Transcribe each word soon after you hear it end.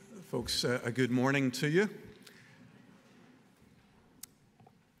Folks, a good morning to you.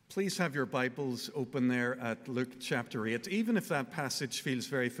 Please have your Bibles open there at Luke chapter 8. Even if that passage feels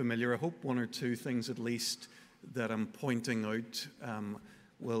very familiar, I hope one or two things at least that I'm pointing out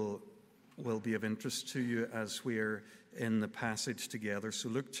will be of interest to you as we're in the passage together. So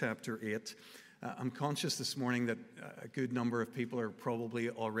Luke chapter 8. I'm conscious this morning that a good number of people are probably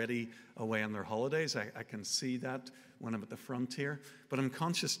already away on their holidays. I can see that when I'm at the front here. But I'm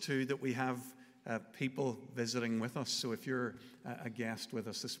conscious too that we have people visiting with us. So if you're a guest with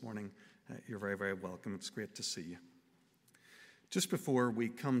us this morning, you're very, very welcome. It's great to see you. Just before we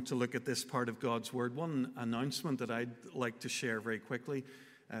come to look at this part of God's Word, one announcement that I'd like to share very quickly.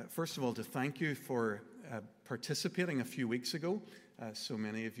 First of all, to thank you for participating a few weeks ago, so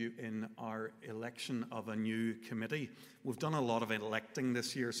many of you, in our election of a new committee. We've done a lot of electing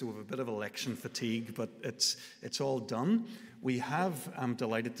this year, so we have a bit of election fatigue, but it's all done. We have, I'm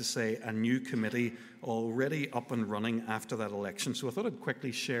delighted to say, a new committee already up and running after that election. So I thought I'd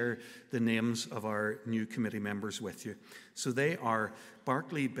quickly share the names of our new committee members with you. So they are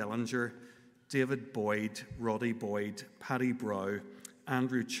Barclay Bellinger, David Boyd, Roddy Boyd, Paddy Brow,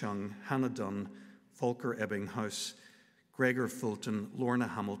 Andrew Chung, Hannah Dunn, Volker Ebbinghaus, Gregor Fulton, Lorna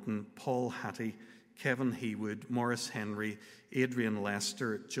Hamilton, Paul Hattie, Kevin Hewood, Morris Henry, Adrian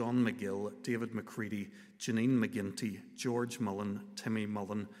Lester, John McGill, David McCready, Janine McGinty, George Mullen, Timmy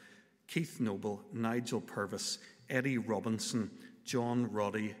Mullen, Keith Noble, Nigel Purvis, Eddie Robinson, John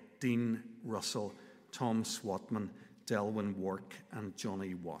Roddy, Dean Russell, Tom Swatman, Delwyn Wark, and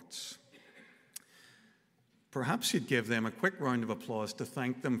Johnny Watts. Perhaps you'd give them a quick round of applause to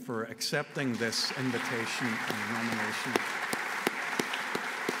thank them for accepting this invitation and nomination.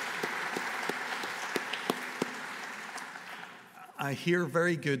 I hear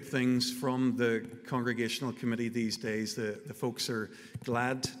very good things from the Congregational Committee these days. The folks are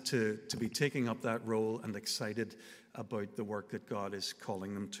glad to be taking up that role and excited about the work that God is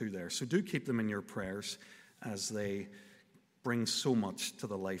calling them to there. So do keep them in your prayers as they bring so much to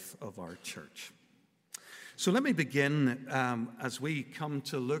the life of our church. So let me begin, as we come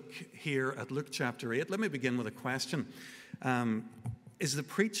to look here at Luke chapter 8, let me begin with a question. Is the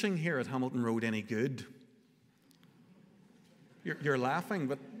preaching here at Hamilton Road any good? You're laughing,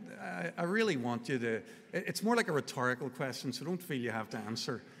 but I really want you to, it's more like a rhetorical question, so don't feel you have to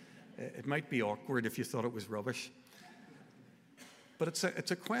answer. It might be awkward if you thought it was rubbish. But it's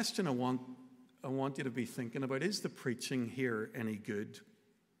a question I want you to be thinking about. Is the preaching here any good?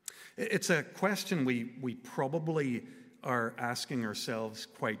 It's a question we probably are asking ourselves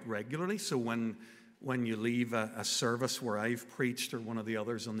quite regularly. So when you leave a service where I've preached or one of the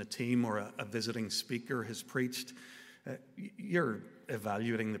others on the team or a visiting speaker has preached, you're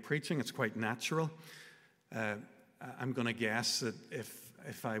evaluating the preaching. It's quite natural. I'm going to guess that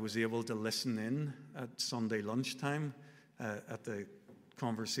if I was able to listen in at Sunday lunchtime at the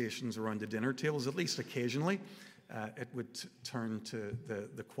conversations around the dinner tables, at least occasionally, it would turn to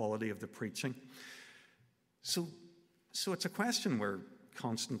the quality of the preaching. So it's a question we're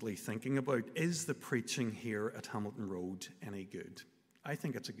constantly thinking about. Is the preaching here at Hamilton Road any good? I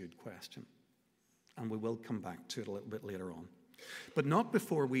think it's a good question. And we will come back to it a little bit later on. But not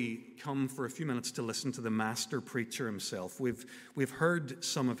before we come for a few minutes to listen to the master preacher himself. We've heard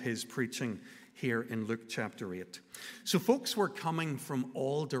some of his preaching here in Luke chapter 8. So folks were coming from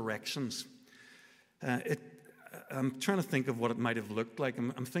all directions. I'm trying to think of what it might have looked like.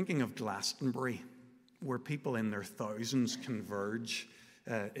 I'm thinking of Glastonbury, where people in their thousands converge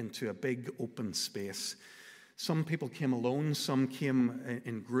into a big open space. Some people came alone, some came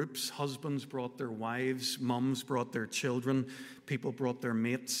in groups. Husbands brought their wives, mums brought their children, people brought their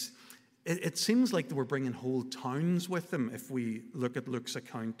mates. It seems like they were bringing whole towns with them if we look at Luke's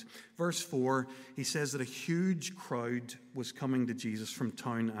account. Verse 4, he says that a huge crowd was coming to Jesus from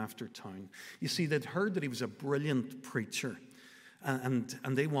town after town. You see, they'd heard that he was a brilliant preacher, and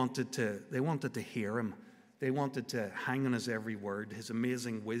they wanted to hear him. They wanted to hang on his every word, his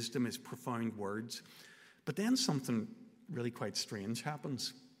amazing wisdom, his profound words. But then something really quite strange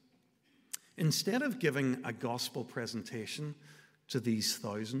happens. Instead of giving a gospel presentation to these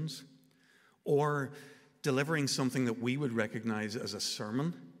thousands, or delivering something that we would recognize as a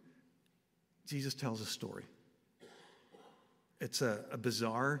sermon, Jesus tells a story. It's a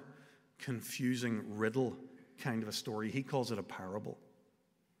bizarre, confusing riddle kind of a story. He calls it a parable.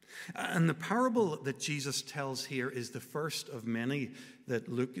 And the parable that Jesus tells here is the first of many that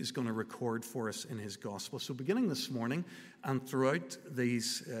Luke is going to record for us in his gospel. So beginning this morning and throughout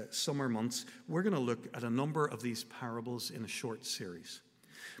these summer months, we're going to look at a number of these parables in a short series.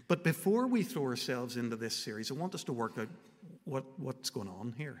 But before we throw ourselves into this series, I want us to work out what's going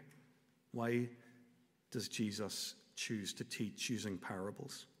on here. Why does Jesus choose to teach using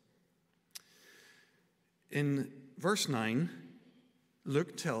parables? In verse 9,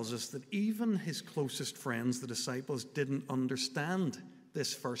 Luke tells us that even his closest friends, the disciples, didn't understand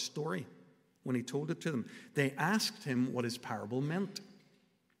this first story when he told it to them. They asked him what his parable meant.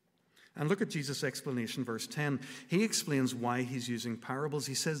 And look at Jesus' explanation, verse 10. He explains why he's using parables.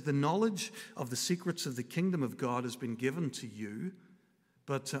 He says, "The knowledge of the secrets of the kingdom of God has been given to you,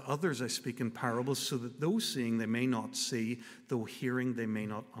 but to others I speak in parables, so that though seeing they may not see, though hearing they may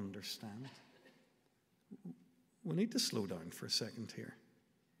not understand." We need to slow down for a second here.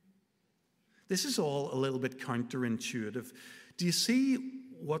 This is all a little bit counterintuitive. Do you see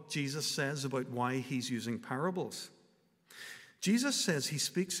what Jesus says about why he's using parables? Jesus says he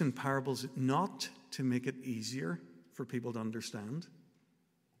speaks in parables not to make it easier for people to understand,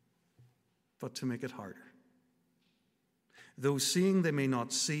 but to make it harder. Though seeing they may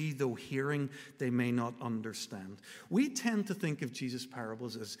not see, though hearing they may not understand. We tend to think of Jesus'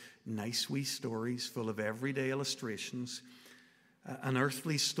 parables as nice wee stories full of everyday illustrations, an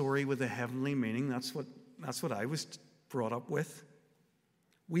earthly story with a heavenly meaning. That's what I was brought up with.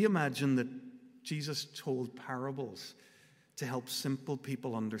 We imagine that Jesus told parables to help simple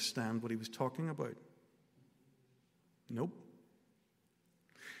people understand what he was talking about. Nope.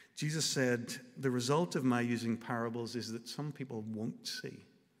 Jesus said, the result of my using parables is that some people won't see,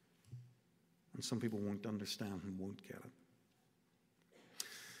 and some people won't understand and won't get it.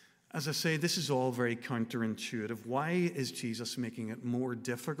 As I say, this is all very counterintuitive. Why is Jesus making it more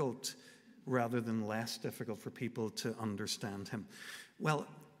difficult rather than less difficult for people to understand him? Well,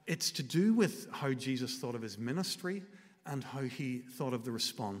 it's to do with how Jesus thought of his ministry and how he thought of the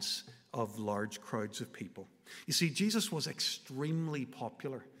response of large crowds of people. You see, Jesus was extremely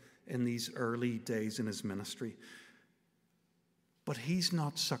popular in these early days in his ministry, but he's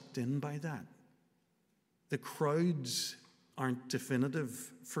not sucked in by that. The crowds aren't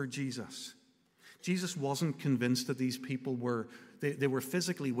definitive for Jesus. Jesus wasn't convinced that these people were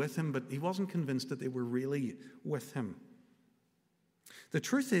physically with him, but he wasn't convinced that they were really with him. The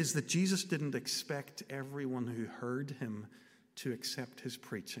truth is that Jesus didn't expect everyone who heard him to accept his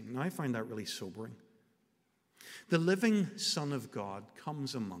preaching. Now, I find that really sobering. The living Son of God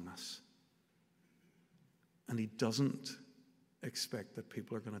comes among us, and he doesn't expect that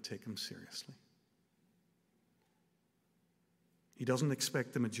people are going to take him seriously. He doesn't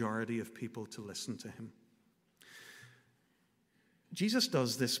expect the majority of people to listen to him. Jesus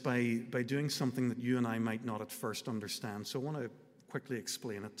does this by doing something that you and I might not at first understand. So I want to quickly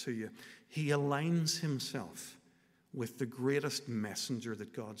explain it to you. He aligns himself with the greatest messenger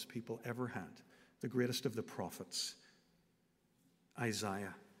that God's people ever had, the greatest of the prophets,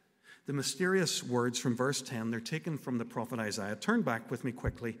 Isaiah. The mysterious words from verse 10, they're taken from the prophet Isaiah. Turn back with me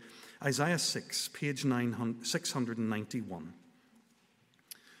quickly. Isaiah 6, page 691.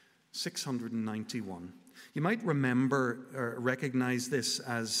 691. You might remember or recognize this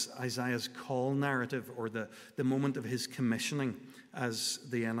as Isaiah's call narrative, or the moment of his commissioning, as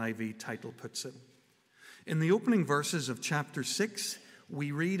the NIV title puts it. In the opening verses of chapter 6,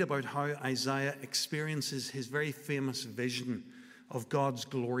 we read about how Isaiah experiences his very famous vision of God's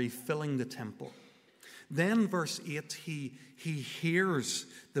glory filling the temple. Then, verse 8, he hears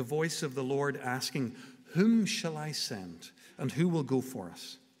the voice of the Lord asking, "Whom shall I send, and who will go for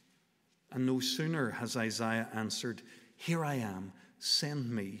us?" And no sooner has Isaiah answered, "Here I am,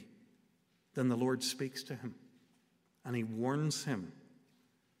 send me," than the Lord speaks to him. And he warns him,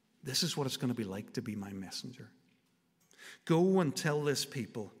 this is what it's going to be like to be my messenger. Go and tell this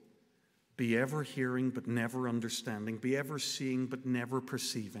people, be ever hearing but never understanding, be ever seeing but never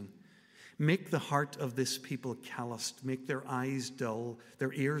perceiving. Make the heart of this people calloused, make their eyes dull,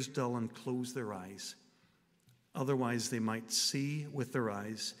 their ears dull, and close their eyes. Otherwise they might see with their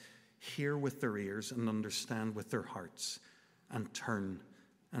eyes, hear with their ears, and understand with their hearts, and turn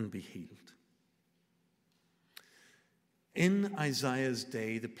and be healed. In Isaiah's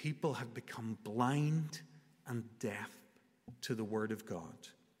day, the people had become blind and deaf to the word of God.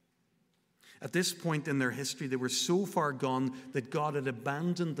 At this point in their history, they were so far gone that God had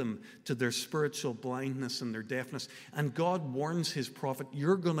abandoned them to their spiritual blindness and their deafness. And God warns his prophet,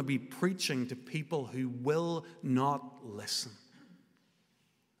 you're going to be preaching to people who will not listen.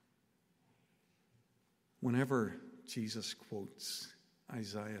 Whenever Jesus quotes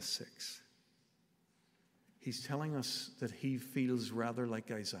Isaiah 6, he's telling us that he feels rather like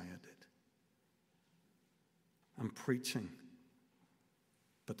Isaiah did. I'm preaching,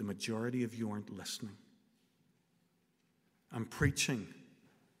 but the majority of you aren't listening. I'm preaching,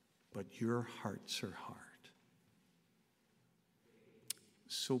 but your hearts are hard.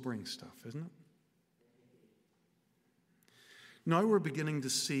 sobering stuff, isn't it? Now we're beginning to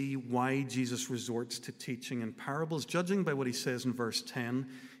see why Jesus resorts to teaching in parables. Judging by what he says in verse 10,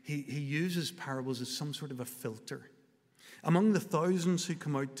 he uses parables as some sort of a filter. Among the thousands who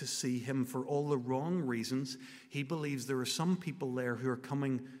come out to see him for all the wrong reasons, he believes there are some people there who are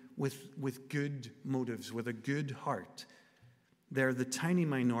coming with good motives, with a good heart. They're the tiny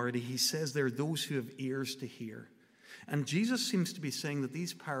minority. He says they're those who have ears to hear. And Jesus seems to be saying that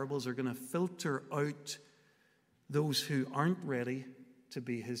these parables are going to filter out those who aren't ready to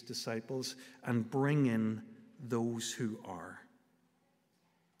be his disciples and bring in those who are.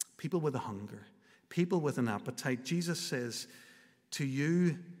 People with a hunger, people with an appetite. Jesus says, to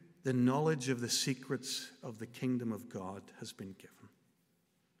you, the knowledge of the secrets of the kingdom of God has been given.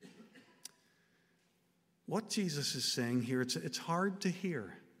 What Jesus is saying here, it's hard to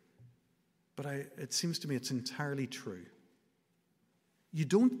hear, but it seems to me it's entirely true. You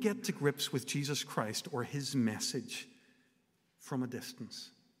don't get to grips with Jesus Christ or his message from a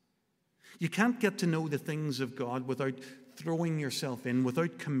distance. You can't get to know the things of God without throwing yourself in,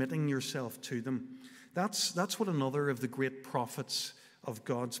 without committing yourself to them. That's what another of the great prophets of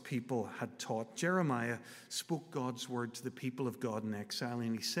God's people had taught. Jeremiah spoke God's word to the people of God in exile,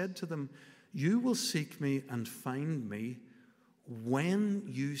 and he said to them, you will seek me and find me when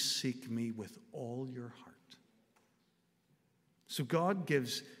you seek me with all your heart. So God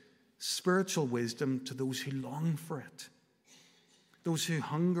gives spiritual wisdom to those who long for it, those who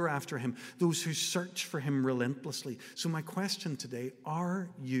hunger after him, those who search for him relentlessly. So my question today, are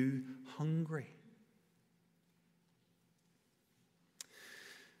you hungry?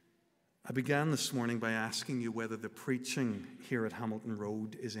 I began this morning by asking you whether the preaching here at Hamilton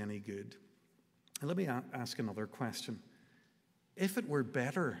Road is any good. And let me ask another question. If it were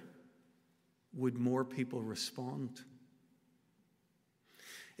better, would more people respond?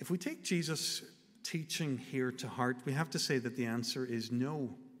 If we take Jesus' teaching here to heart, we have to say that the answer is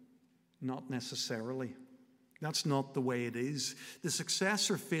no, not necessarily. That's not the way it is. The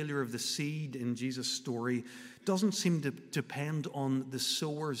success or failure of the seed in Jesus' story doesn't seem to depend on the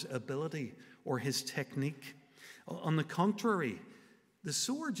sower's ability or his technique. On the contrary, the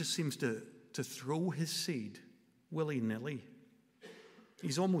sower just seems to throw his seed willy-nilly.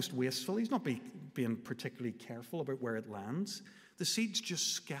 He's almost wasteful. He's not being particularly careful about where it lands. The seed's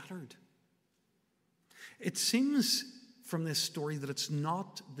just scattered. It seems from this story that it's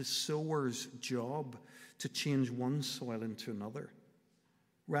not the sower's job to change one soil into another.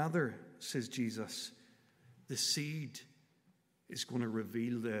 Rather, says Jesus, the seed is going to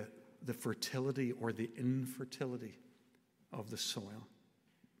reveal the fertility or the infertility of the soil.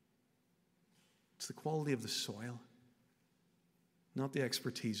 It's the quality of the soil, not the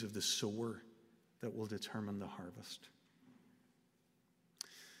expertise of the sower, that will determine the harvest.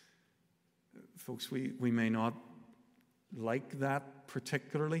 Folks, we may not like that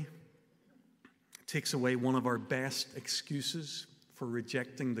particularly. It takes away one of our best excuses for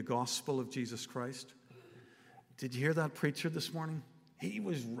rejecting the gospel of Jesus Christ. Did you hear that preacher this morning? He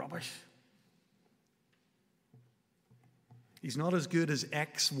was rubbish. He's not as good as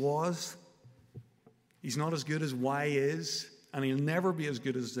X was. He's not as good as Y is. And he'll never be as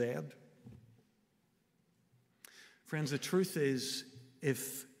good as Z. Friends, the truth is,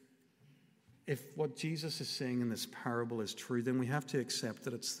 if what Jesus is saying in this parable is true, then we have to accept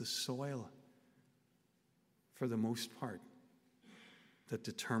that it's the soil, for the most part, that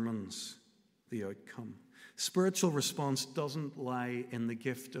determines the outcome. Spiritual response doesn't lie in the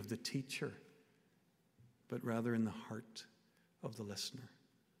gift of the teacher, but rather in the heart of the listener.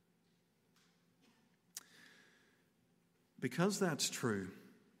 Because that's true,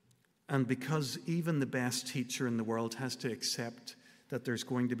 and because even the best teacher in the world has to accept that there's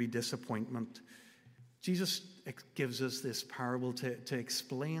going to be disappointment, Jesus gives us this parable to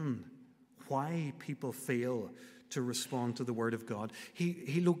explain why people fail to respond to the Word of God.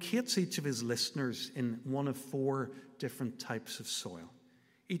 He locates each of his listeners in one of 4 different types of soil,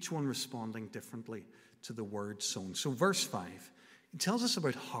 each one responding differently to the word sown. So verse 5, it tells us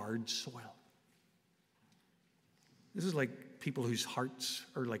about hard soil. This is like people whose hearts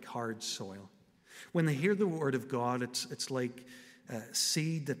are like hard soil. When they hear the word of God, it's like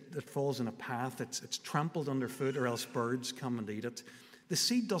seed that falls in a path. It's trampled underfoot, or else birds come and eat it. The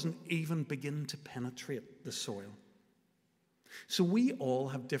seed doesn't even begin to penetrate the soil. So we all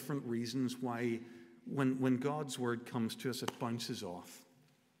have different reasons why when God's word comes to us, it bounces off.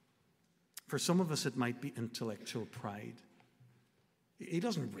 For some of us, it might be intellectual pride. He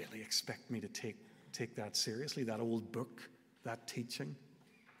doesn't really expect me to take that seriously, that old book, that teaching.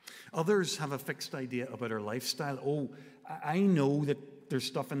 Others have a fixed idea about our lifestyle. Oh, I know that there's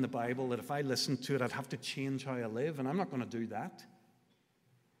stuff in the Bible that if I listened to it, I'd have to change how I live, and I'm not going to do that.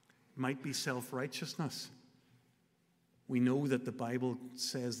 It might be self-righteousness. We know that the Bible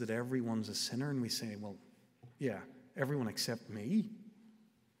says that everyone's a sinner, and we say, well, yeah, everyone except me.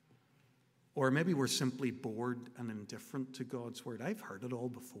 Or maybe we're simply bored and indifferent to God's word. I've heard it all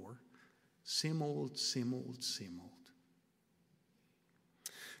before. Same old, same old, same old.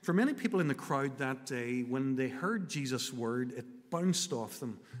 For many people in the crowd that day, when they heard Jesus' word, it bounced off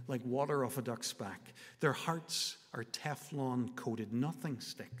them like water off a duck's back. Their hearts are Teflon coated. Nothing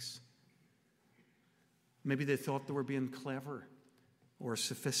sticks. Maybe they thought they were being clever or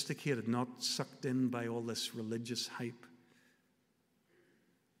sophisticated, not sucked in by all this religious hype.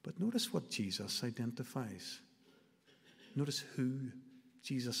 But notice what Jesus identifies. Notice who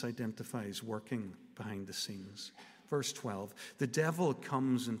Jesus identifies working behind the scenes. Verse 12, the devil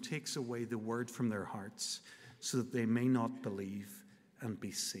comes and takes away the word from their hearts so that they may not believe and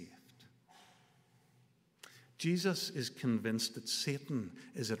be saved. Jesus is convinced that Satan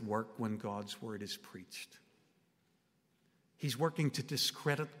is at work when God's word is preached. He's working to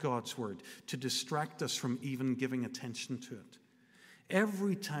discredit God's word, to distract us from even giving attention to it.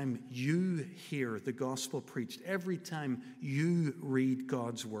 Every time you hear the gospel preached, every time you read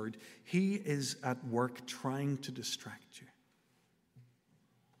God's word, he is at work trying to distract you.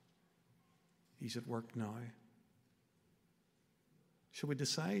 He's at work now. Shall we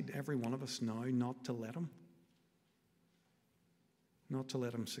decide, every one of us now, not to let him? Not to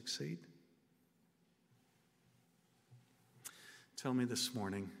let him succeed? Tell me this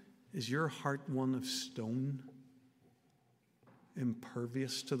morning, is your heart one of stone?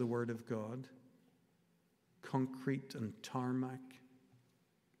 Impervious to the word of God, concrete and tarmac.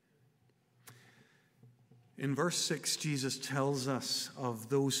 In verse 6, Jesus tells us of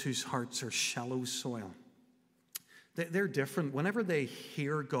those whose hearts are shallow soil. They're different. Whenever they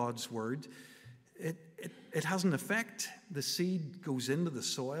hear God's word, it has an effect. The seed goes into the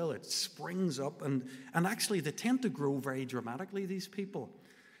soil, it springs up, and actually they tend to grow very dramatically, these people.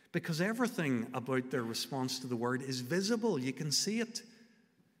 Because everything about their response to the word is visible. You can see it.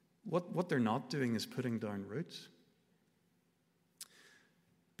 What they're not doing is putting down roots.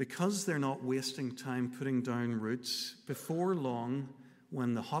 Because they're not wasting time putting down roots, before long,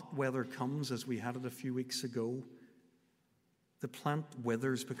 when the hot weather comes, as we had it a few weeks ago, the plant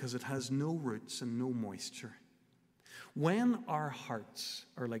withers because it has no roots and no moisture. When our hearts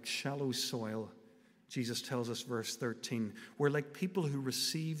are like shallow soil, Jesus tells us, verse 13, we're like people who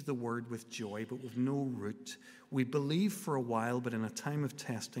receive the word with joy, but with no root. We believe for a while, but in a time of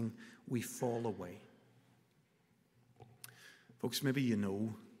testing, we fall away. Folks, maybe you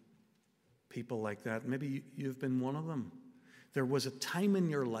know people like that. Maybe you've been one of them. There was a time in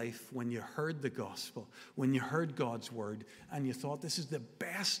your life when you heard the gospel, when you heard God's word, and you thought, this is the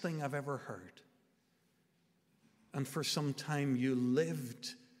best thing I've ever heard. And for some time, you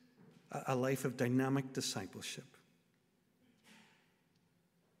lived a life of dynamic discipleship.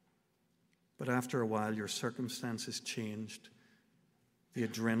 But after a while, your circumstances changed. The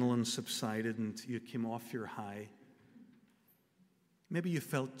adrenaline subsided and you came off your high. Maybe you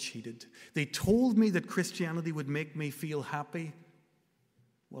felt cheated. They told me that Christianity would make me feel happy.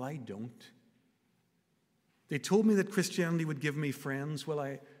 Well, I don't. They told me that Christianity would give me friends. Well,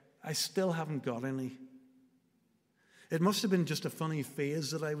 I still haven't got any. It must have been just a funny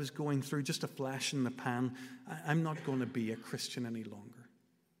phase that I was going through, just a flash in the pan. I'm not going to be a Christian any longer.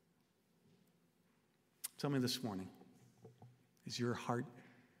 Tell me this morning, is your heart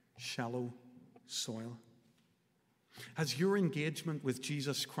shallow soil? Has your engagement with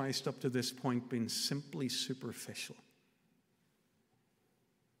Jesus Christ up to this point been simply superficial?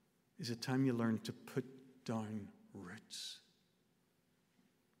 Is it time you learn to put down roots?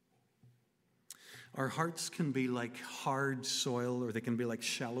 Our hearts can be like hard soil, or they can be like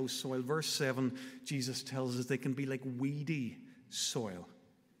shallow soil. Verse 7, Jesus tells us they can be like weedy soil.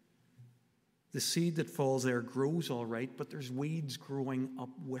 The seed that falls there grows all right, but there's weeds growing up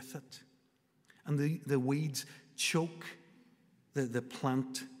with it. And the weeds choke the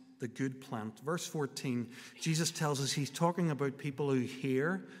plant, the good plant. Verse 14, Jesus tells us he's talking about people who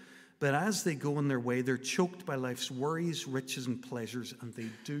hear, but as they go on their way, they're choked by life's worries, riches, and pleasures, and they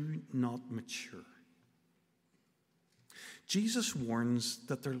do not mature. Jesus warns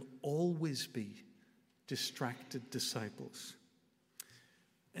that there'll always be distracted disciples.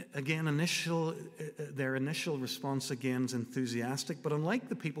 Again, their initial response again is enthusiastic, but unlike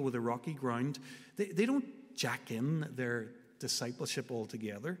the people with the rocky ground, they don't jack in their discipleship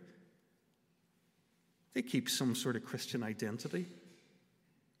altogether. They keep some sort of Christian identity.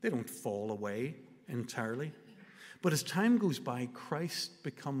 They don't fall away entirely. But as time goes by, Christ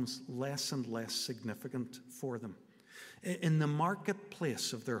becomes less and less significant for them. In the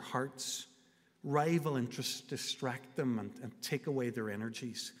marketplace of their hearts, rival interests distract them and take away their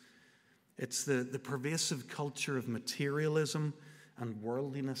energies. It's the pervasive culture of materialism and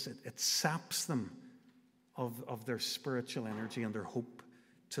worldliness. It saps them of their spiritual energy and their hope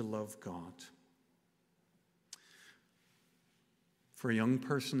to love God. For a young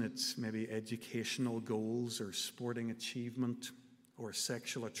person, it's maybe educational goals or sporting achievement or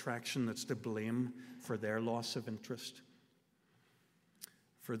sexual attraction that's to blame for their loss of interest.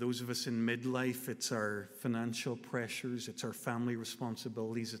 For those of us in midlife, it's our financial pressures, it's our family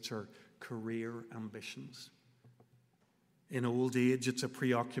responsibilities, it's our career ambitions. In old age, it's a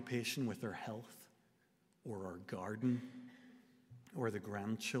preoccupation with our health or our garden or the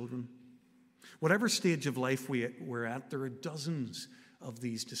grandchildren. Whatever stage of life we're at, there are dozens of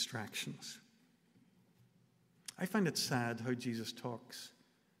these distractions. I find it sad how Jesus talks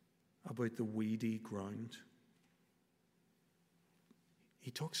about the weedy ground. He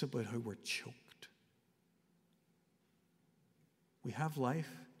talks about how we're choked. We have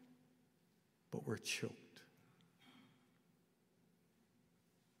life, but we're choked.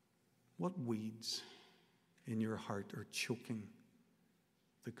 What weeds in your heart are choking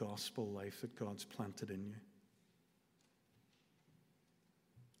the gospel life that God's planted in you?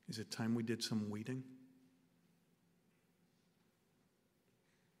 Is it time we did some weeding?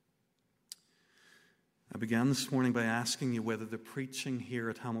 I began this morning by asking you whether the preaching here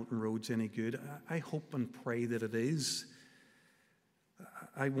at Hamilton Road's any good. I hope and pray that it is.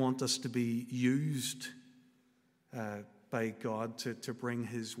 I want us to be used by God to bring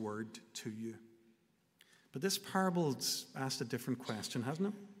His word to you. But this parable's asked a different question, hasn't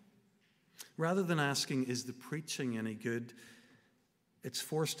it? Rather than asking, is the preaching any good? It's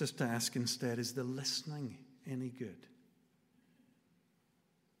forced us to ask instead, is the listening any good?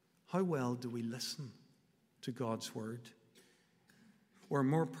 How well do we listen to God's word? Or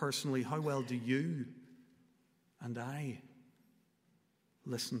more personally, how well do you and I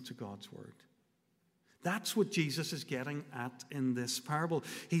listen to God's word? That's what Jesus is getting at in this parable.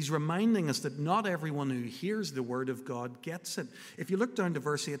 He's reminding us that not everyone who hears the word of God gets it. If you look down to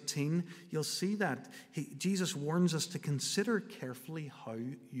verse 18, you'll see that Jesus warns us to consider carefully how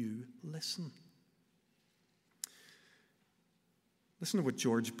you listen. Listen to what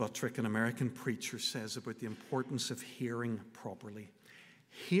George Buttrick, an American preacher, says about the importance of hearing properly.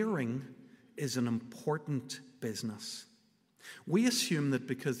 Hearing is an important business. We assume that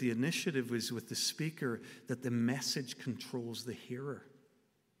because the initiative is with the speaker, that the message controls the hearer.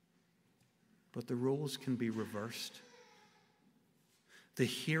 But the roles can be reversed. The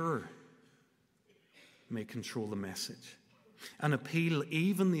hearer may control the message. An appeal,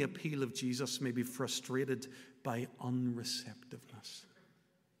 even the appeal of Jesus, may be frustrated by unreceptiveness.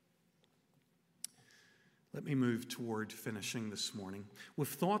 Let me move toward finishing this morning. We've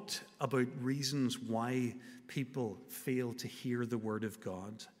thought about reasons why people fail to hear the word of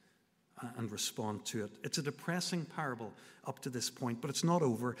God and respond to it. It's a depressing parable up to this point, but it's not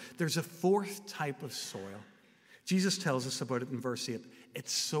over. There's a fourth type of soil. Jesus tells us about it in verse 8.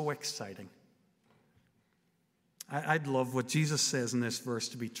 It's so exciting. I'd love what Jesus says in this verse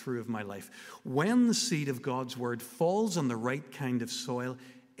to be true of my life. When the seed of God's word falls on the right kind of soil,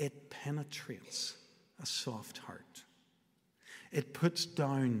 it penetrates a soft heart. It puts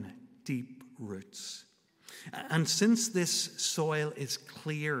down deep roots. And since this soil is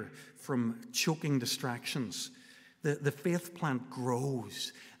clear from choking distractions, the faith plant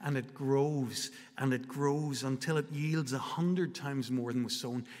grows and it grows and it grows until it yields 100 times more than was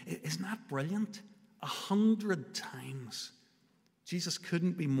sown. Isn't that brilliant? 100 times. Jesus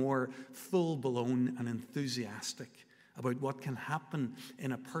couldn't be more full-blown and enthusiastic about what can happen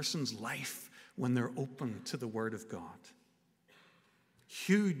in a person's life when they're open to the Word of God.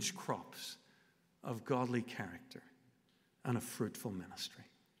 Huge crops of godly character and a fruitful ministry.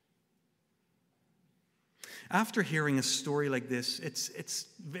 After hearing a story like this, it's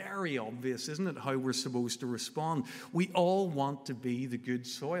very obvious, isn't it, how we're supposed to respond. We all want to be the good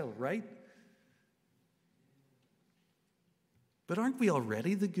soil, right? But aren't we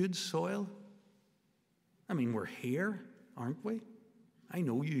already the good soil? I mean, we're here, aren't we? I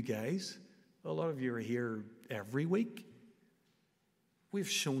know you guys. A lot of you are here every week. We've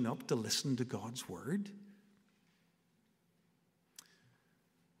shown up to listen to God's word.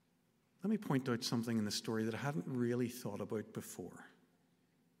 Let me point out something in the story that I hadn't really thought about before.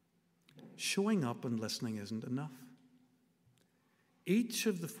 Showing up and listening isn't enough. Each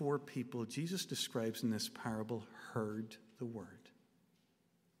of the four people Jesus describes in this parable heard the word.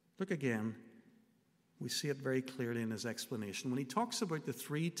 Look again. We see it very clearly in his explanation. When he talks about the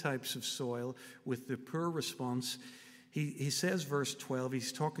three types of soil with the poor response, he says, verse 12,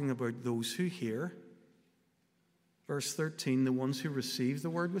 he's talking about those who hear. Verse 13, the ones who receive the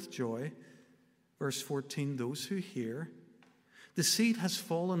word with joy. Verse 14, those who hear. The seed has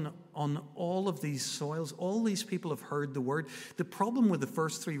fallen on all of these soils. All these people have heard the word. The problem with the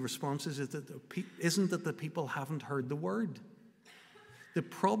first three responses isn't that the people haven't heard the word. The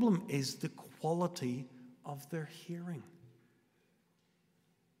problem is the quality of their hearing.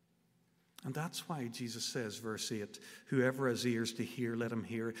 And that's why Jesus says, verse 8, whoever has ears to hear, let him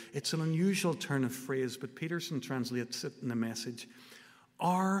hear. It's an unusual turn of phrase, but Peterson translates it in the Message.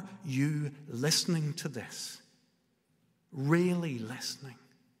 Are you listening to this? Really listening?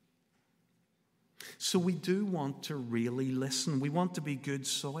 So we do want to really listen. We want to be good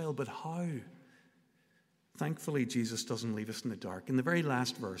soil, but how? Thankfully, Jesus doesn't leave us in the dark. In the very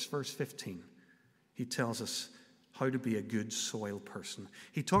last verse, verse 15, he tells us how to be a good soil person.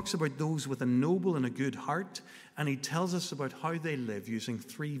 He talks about those with a noble and a good heart, and he tells us about how they live using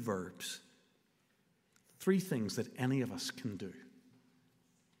three verbs. Three things that any of us can do.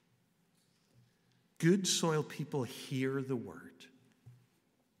 Good soil people hear the word.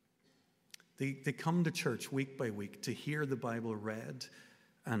 They come to church week by week to hear the Bible read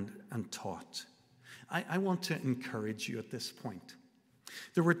and taught. I want to encourage you at this point.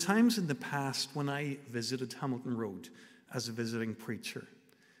 There were times in the past when I visited Hamilton Road as a visiting preacher.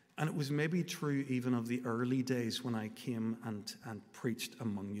 And it was maybe true even of the early days when I came and preached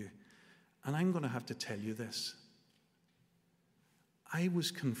among you. And I'm going to have to tell you this. I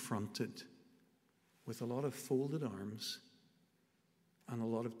was confronted with a lot of folded arms and a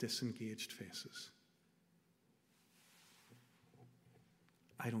lot of disengaged faces.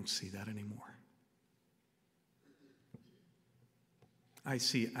 I don't see that anymore. I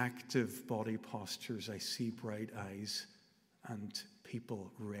see active body postures. I see bright eyes and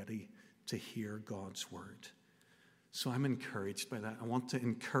people ready to hear God's word. So I'm encouraged by that. I want to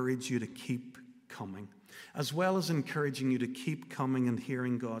encourage you to keep coming. As well as encouraging you to keep coming and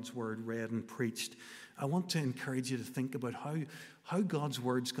hearing God's word read and preached, I want to encourage you to think about how God's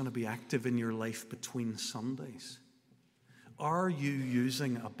word's going to be active in your life between Sundays. Are you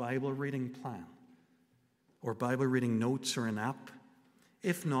using a Bible reading plan or Bible reading notes or an app?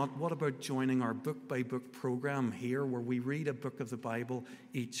 If not, what about joining our book-by-book program here where we read a book of the Bible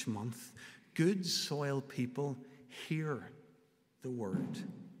each month? Good soil people hear the word.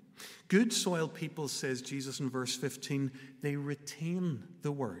 Good soil people, says Jesus in verse 15, they retain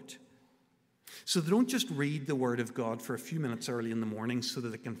the word. So they don't just read the word of God for a few minutes early in the morning so that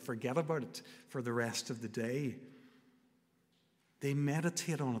they can forget about it for the rest of the day. They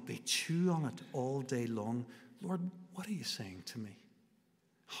meditate on it. They chew on it all day long. Lord, what are you saying to me?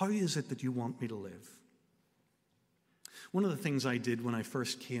 How is it that you want me to live? One of the things I did when I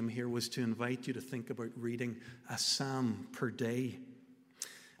first came here was to invite you to think about reading a psalm per day.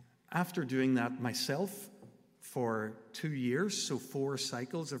 After doing that myself for 2 years, so 4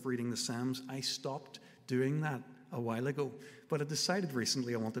 cycles of reading the Psalms, I stopped doing that a while ago. But I decided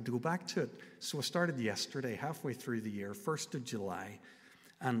recently I wanted to go back to it. So I started yesterday, halfway through the year, 1st of July,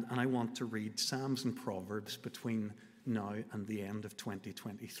 and I want to read Psalms and Proverbs between now and the end of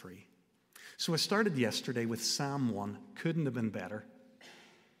 2023. So I started yesterday with Psalm 1. Couldn't have been better.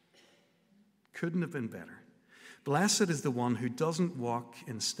 Couldn't have been better. Blessed is the one who doesn't walk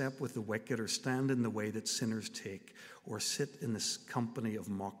in step with the wicked or stand in the way that sinners take or sit in the company of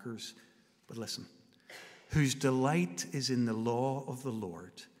mockers. But listen, whose delight is in the law of the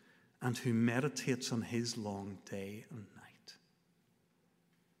Lord and who meditates on his long day and night.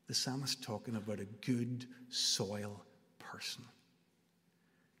 The psalmist talking about a good soil person.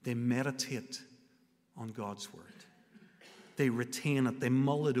 They meditate on God's word. They retain it. They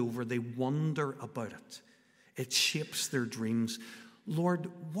mull it over. They wonder about it. It shapes their dreams. Lord,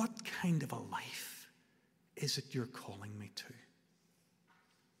 what kind of a life is it you're calling me to?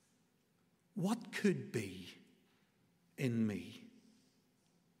 What could be in me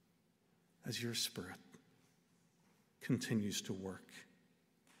as your Spirit continues to work?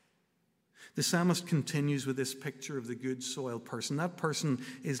 The psalmist continues with this picture of the good soil person. That person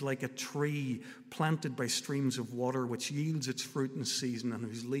is like a tree planted by streams of water, which yields its fruit in season and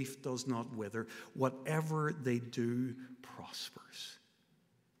whose leaf does not wither. Whatever they do prospers.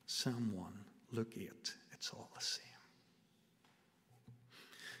 Psalm 1, Luke 8, it's all the same.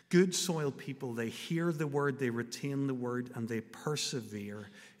 Good soil people, they hear the word, they retain the word, and they persevere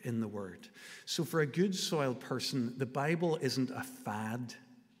in the word. So for a good soil person, the Bible isn't a fad.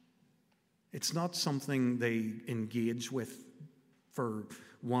 It's not something they engage with for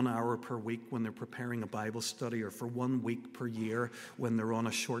 1 hour per week when they're preparing a Bible study, or for 1 week per year when they're on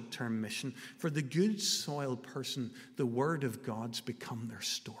a short-term mission. For the good soil person, the Word of God's become their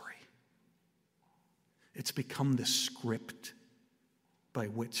story. It's become the script by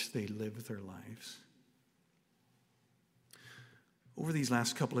which they live their lives. Over these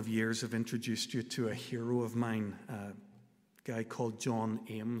last couple of years, I've introduced you to a hero of mine, a guy called John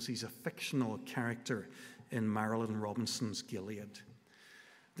Ames. He's a fictional character in Marilynne Robinson's Gilead.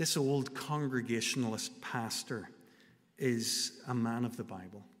 This old Congregationalist pastor is a man of the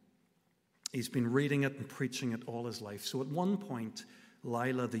Bible. He's been reading it and preaching it all his life. So at one point,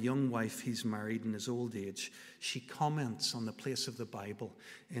 Lila, the young wife he's married in his old age, she comments on the place of the Bible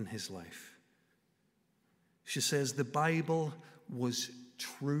in his life. She says, the Bible was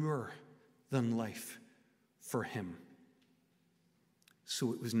truer than life for him.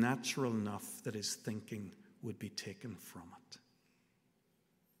 So it was natural enough that his thinking would be taken from it.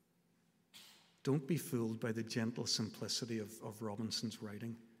 Don't be fooled by the gentle simplicity of Robinson's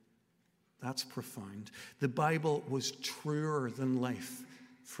writing. That's profound. The Bible was truer than life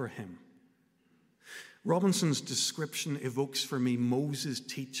for him. Robinson's description evokes for me Moses'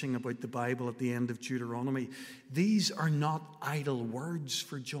 teaching about the Bible at the end of Deuteronomy. These are not idle words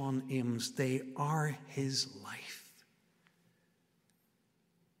for John Ames. They are his life.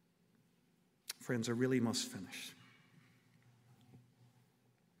 Friends, I really must finish.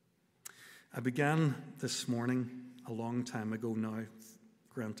 I began this morning a long time ago now,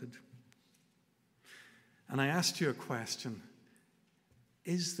 granted. And I asked you a question.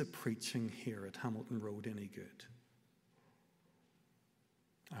 Is the preaching here at Hamilton Road any good?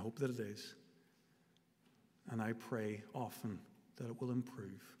 I hope that it is. And I pray often that it will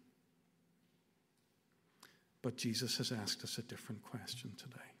improve. But Jesus has asked us a different question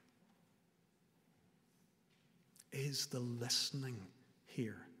today. Is the listening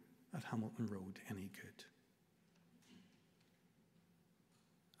here at Hamilton Road any good?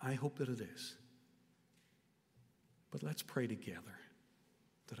 I hope that it is. But let's pray together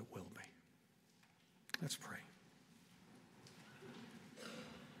that it will be. Let's pray.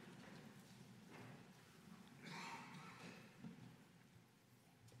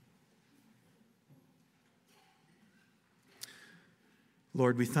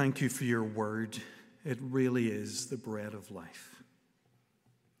 Lord, we thank you for your word. It really is the bread of life.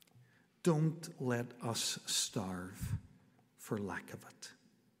 Don't let us starve for lack of it.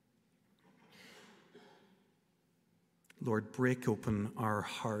 Lord, break open our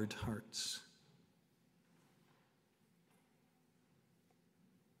hard hearts.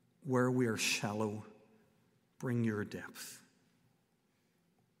 Where we are shallow, bring your depth.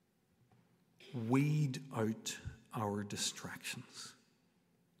 Weed out our distractions.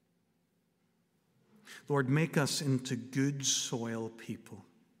 Lord, make us into good soil people,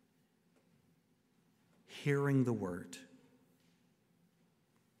 hearing the word,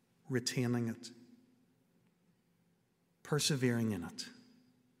 retaining it, persevering in it,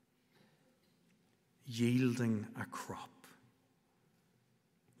 yielding a crop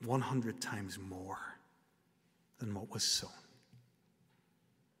 100 times more than what was sown.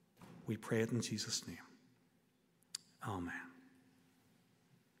 We pray it in Jesus' name. Amen.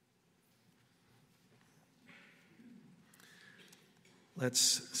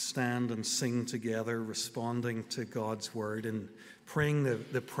 Let's stand and sing together, responding to God's word and praying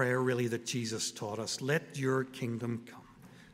the prayer really that Jesus taught us. Let your kingdom come.